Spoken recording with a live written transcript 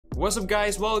What's up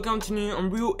guys, welcome to new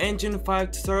Unreal Engine 5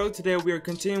 tutorial. Today we are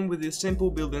continuing with this simple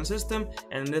building system,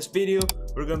 and in this video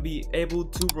we're going to be able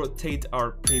to rotate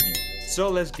our preview. So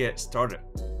let's get started.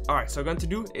 Alright, so what I'm going to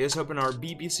do is open our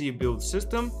BPC build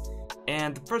system,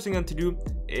 and the first thing I'm going to do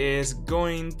is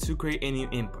going to create a new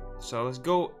input. So let's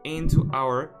go into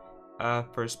our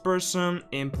first person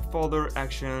input folder,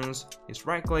 actions, just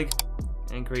right click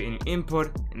and create a new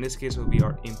input. In this case it will be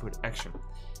our input action.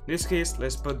 In this case,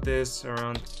 let's put this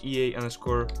around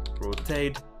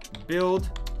EA_rotate build,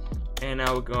 and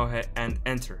now we'll go ahead and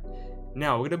enter.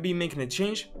 Now we're gonna be making a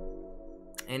change,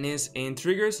 and it's in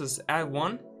triggers. Let's add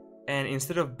one, and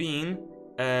instead of being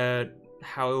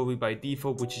how it will be by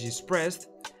default, which is just pressed,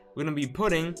 we're gonna be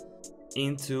putting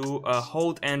into a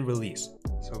hold and release.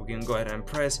 So we can go ahead and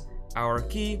press our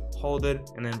key, hold it,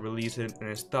 and then release it, and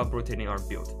then stop rotating our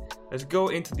build. Let's go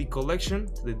into the collection,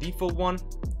 to the default one,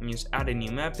 and just add a new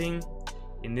mapping.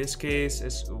 In this case,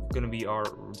 it's gonna be our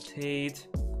rotate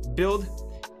build,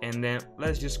 and then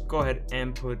let's just go ahead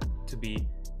and put to be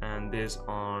and this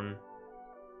on.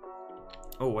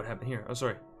 Oh, what happened here? Oh,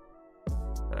 sorry.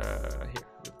 Here,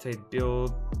 rotate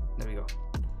build. There we go.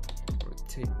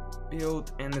 Rotate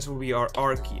build, and this will be our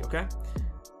R key. Okay.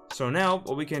 So now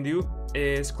what we can do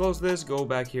is close this, go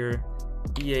back here,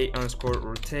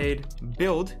 EA_rotate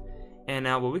build, and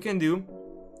now what we can do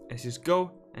is just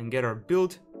go and get our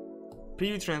build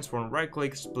preview transform, right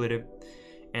click, split it,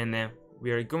 and then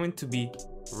we are going to be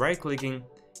right clicking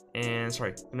and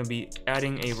gonna be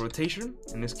adding a rotation.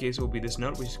 In this case it will be this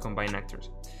node, which is combine actors.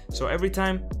 So every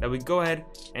time that we go ahead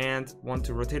and want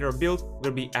to rotate our build,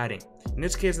 we'll be adding. In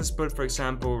this case, let's put, for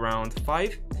example, around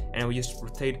 5, and we just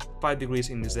rotate 5 degrees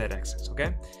in the z-axis.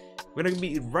 Okay, we're gonna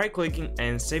be right clicking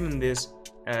and saving this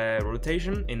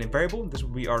rotation in a variable. This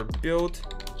will be our build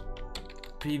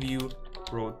preview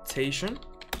rotation.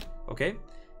 Okay,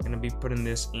 gonna be putting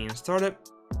this in startup,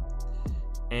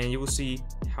 and you will see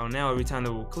how now every time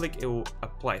that we'll click, it will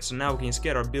apply. So now we can just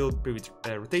get our build preview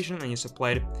rotation and just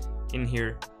apply it in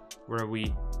here where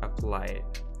we apply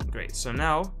it. Great. So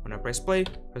now when I press play,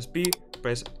 press B,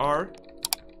 press R,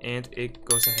 and it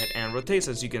goes ahead and rotates,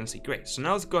 as you can see. Great. So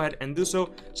now let's go ahead and do so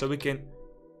we can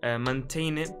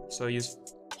maintain it. So you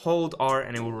just hold R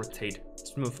and it will rotate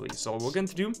smoothly. So what we're going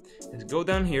to do is go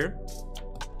down here,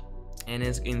 and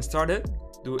it's in started,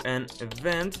 do an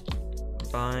event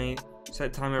by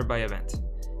set timer by event,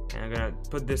 and I'm gonna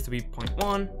put this to be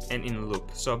 0.1 and in a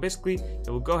loop. So basically it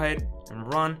will go ahead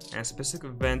and run a specific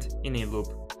event in a loop,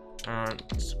 and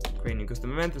creating a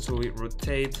custom event. This will be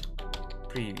rotate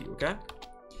preview. Okay,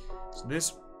 so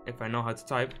this, if I know how to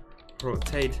type,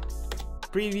 rotate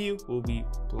preview will be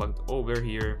plugged over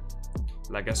here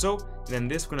like so. Then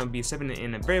this is gonna be set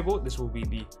in a variable. This will be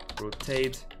the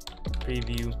rotate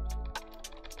preview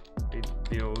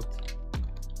build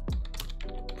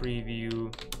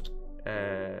preview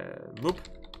loop.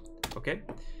 Okay,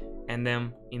 and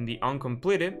then in the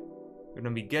uncompleted, we're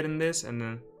gonna be getting this and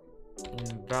then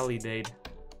invalidate,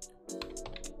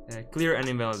 clear and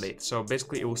invalidate. So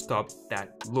basically it will stop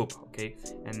that loop. Okay,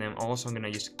 and then also I'm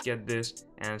gonna just get this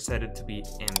and set it to be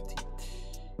empty.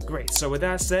 Great. So with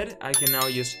that said, I can now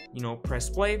just press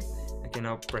play. I can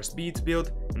now press B to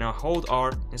build, and now hold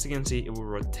R. As you can see, it will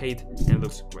rotate and it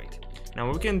looks great. Now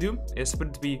what we can do is put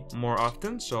it to be more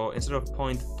often. So instead of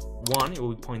 0.1, it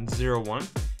will be 0.01,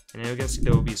 and then you can see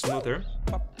that will be smoother.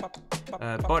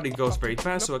 But it goes very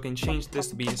fast, so I can change this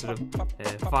to be, instead of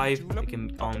 5, it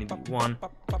can only be 1,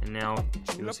 and now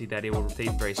you will see that it will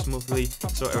rotate very smoothly,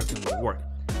 so everything will work.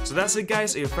 So that's it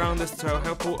guys. If you found this tutorial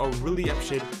helpful, I would really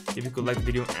appreciate if you could like the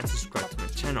video and subscribe to my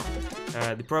channel.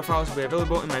 The profiles will be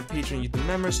available in my Patreon YouTube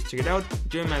members. Check it out,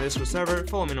 join my Discord server,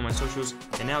 follow me on my socials,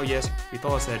 and now yes, with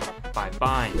all I said, bye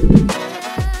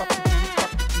bye.